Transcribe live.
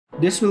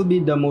This will be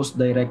the most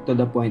direct to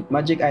the point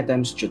magic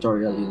items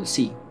tutorial you'll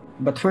see.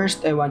 But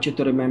first, I want you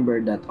to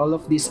remember that all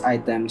of these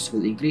items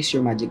will increase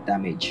your magic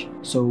damage,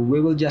 so we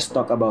will just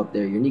talk about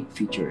their unique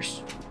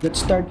features.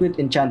 Let's start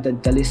with Enchanted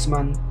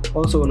Talisman,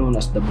 also known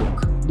as the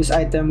Book. This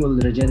item will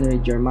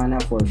regenerate your mana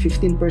for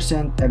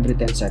 15% every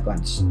 10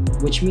 seconds,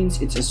 which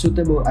means it's a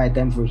suitable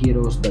item for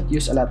heroes that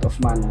use a lot of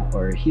mana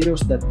or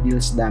heroes that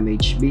deals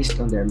damage based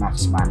on their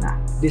max mana.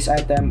 This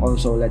item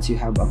also lets you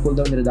have a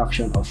cooldown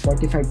reduction of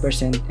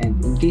 45%, and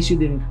in case you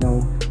didn't know,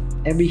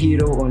 every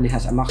hero only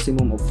has a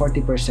maximum of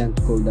 40%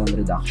 cooldown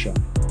reduction.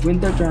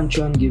 Winter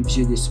Truncheon gives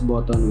you this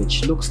button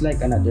which looks like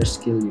another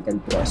skill you can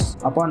press.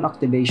 Upon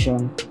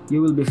activation,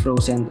 you will be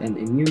frozen and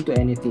immune to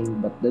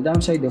anything, but the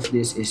downside of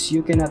this is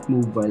you cannot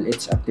move while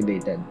it's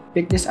activated.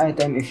 Pick this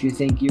item if you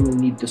think you will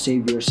need to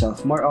save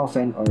yourself more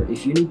often, or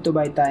if you need to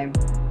buy time,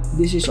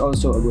 this is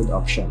also a good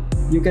option.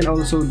 You can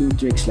also do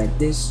tricks like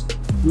this,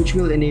 which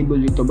will enable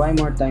you to buy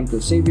more time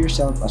to save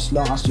yourself as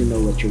long as you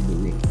know what you're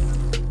doing.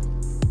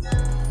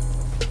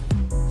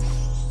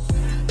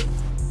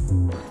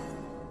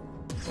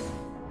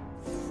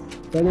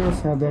 Feather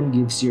of Heaven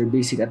gives your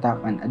basic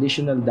attack an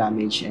additional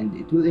damage, and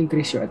it will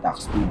increase your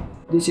attack speed.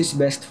 This is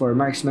best for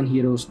marksman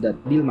heroes that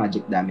deal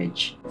magic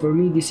damage. For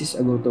me, this is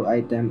a go-to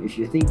item if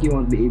you think you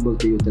won't be able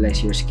to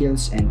utilize your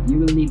skills and you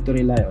will need to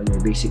rely on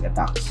your basic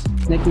attacks.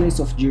 Necklace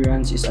of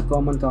Durance is a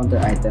common counter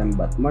item,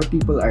 but more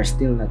people are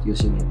still not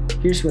using it.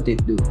 Here's what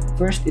it do.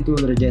 First, it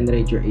will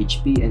regenerate your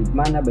HP and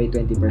mana by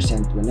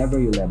 20%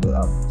 whenever you level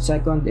up.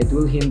 Second, it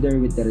will hinder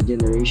with the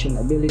regeneration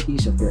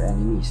abilities of your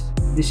enemies.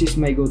 This is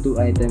my go-to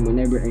item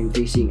whenever I'm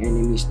facing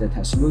enemies that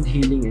has good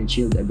healing and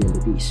shield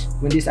abilities.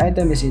 When this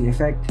item is in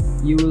effect,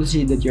 you will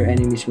see that your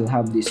enemies will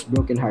have this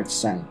Broken Heart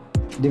sign.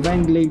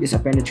 Divine Glaive is a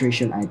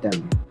penetration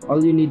item.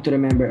 All you need to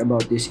remember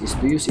about this is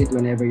to use it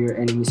whenever your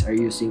enemies are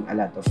using a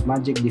lot of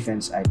magic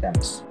defense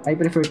items. I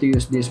prefer to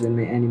use this when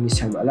my enemies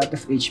have a lot of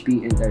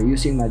HP and are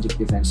using magic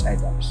defense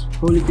items.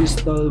 Holy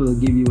Crystal will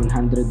give you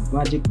 100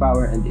 magic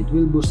power, and it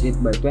will boost it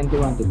by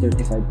 21 to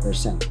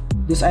 35%.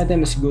 This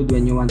item is good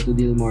when you want to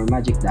deal more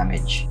magic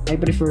damage. I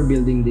prefer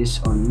building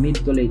this on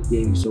mid to late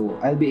game, so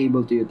I'll be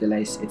able to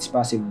utilize its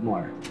passive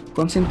more.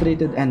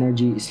 Concentrated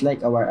Energy is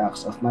like a War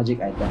Axe of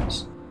magic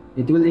items.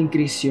 It will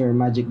increase your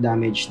magic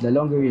damage the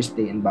longer you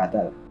stay in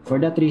battle. For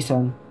that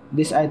reason,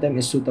 this item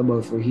is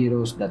suitable for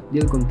heroes that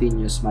deal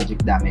continuous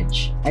magic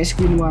damage. Ice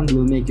Queen Wand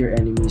will make your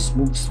enemies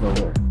move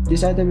slower.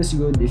 This item is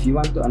good if you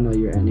want to annoy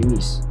your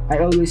enemies.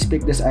 I always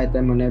pick this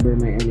item whenever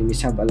my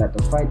enemies have a lot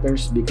of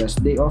fighters because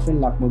they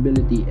often lack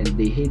mobility and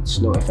they hate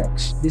slow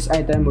effects. This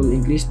item will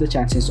increase the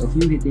chances of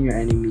you hitting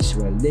your enemies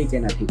while they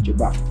cannot hit you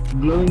back.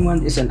 Glowing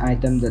Wand is an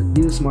item that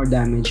deals more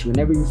damage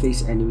whenever you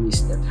face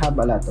enemies that have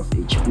a lot of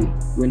HP.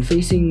 When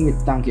facing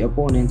with tanky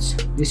opponents,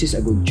 this is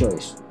a good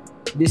choice.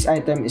 This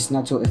item is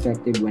not so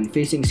effective when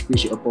facing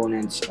squishy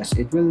opponents as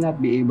it will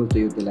not be able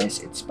to utilize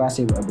its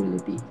passive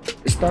ability.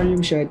 Starium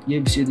Shite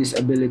gives you this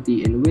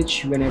ability in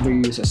which whenever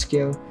you use a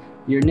skill,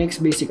 your next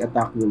basic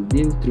attack will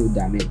deal true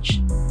damage.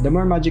 The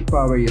more magic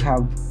power you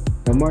have,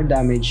 the more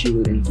damage you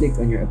will inflict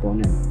on your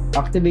opponent.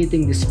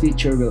 Activating this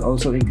feature will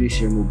also increase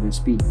your movement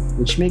speed,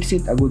 which makes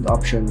it a good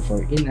option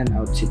for in and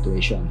out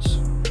situations.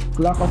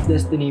 Clock of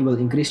Destiny will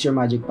increase your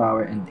magic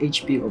power and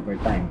HP over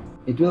time.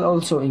 It will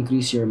also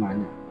increase your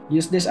mana.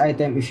 Use this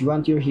item if you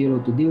want your hero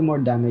to deal more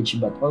damage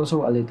but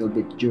also a little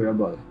bit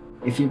durable.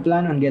 If you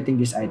plan on getting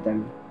this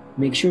item,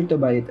 make sure to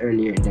buy it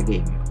earlier in the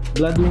game.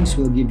 Blood Wings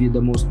will give you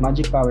the most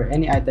magic power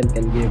any item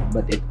can give,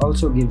 but it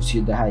also gives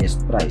you the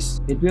highest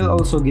price. It will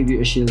also give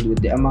you a shield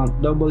with the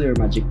amount double your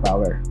magic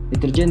power.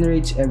 It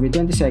regenerates every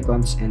 20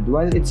 seconds, and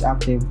while it's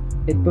active,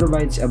 it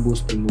provides a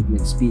boost in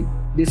movement speed.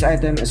 This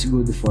item is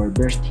good for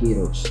burst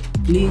heroes.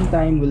 Fleeing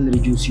Time will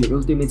reduce your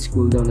ultimate's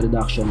cooldown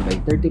reduction by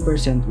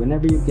 30%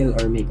 whenever you kill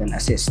or make an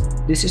assist.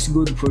 This is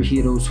good for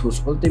heroes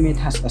whose ultimate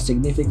has a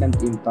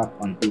significant impact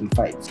on team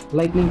fights.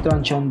 Lightning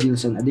Truncheon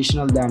deals an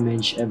additional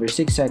damage every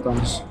 6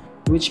 seconds,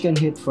 which can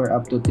hit for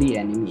up to 3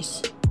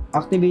 enemies.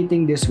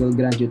 Activating this will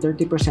grant you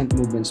 30%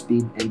 movement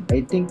speed, and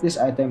I think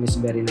this item is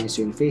very nice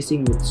when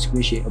facing with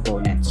squishy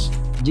opponents.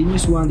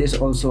 Genius Wand is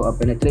also a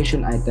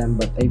penetration item,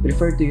 but I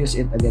prefer to use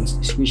it against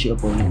squishy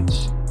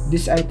opponents.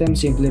 This item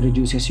simply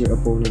reduces your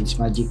opponent's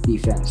magic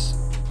defense.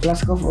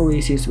 Flask of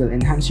Oasis will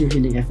enhance your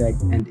healing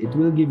effect, and it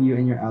will give you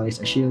and your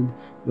allies a shield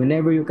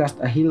whenever you cast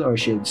a heal or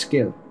shield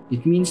skill.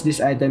 It means this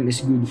item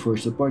is good for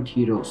support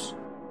heroes.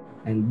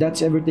 And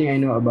that's everything I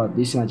know about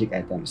these magic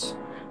items.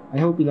 I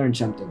hope you learned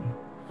something.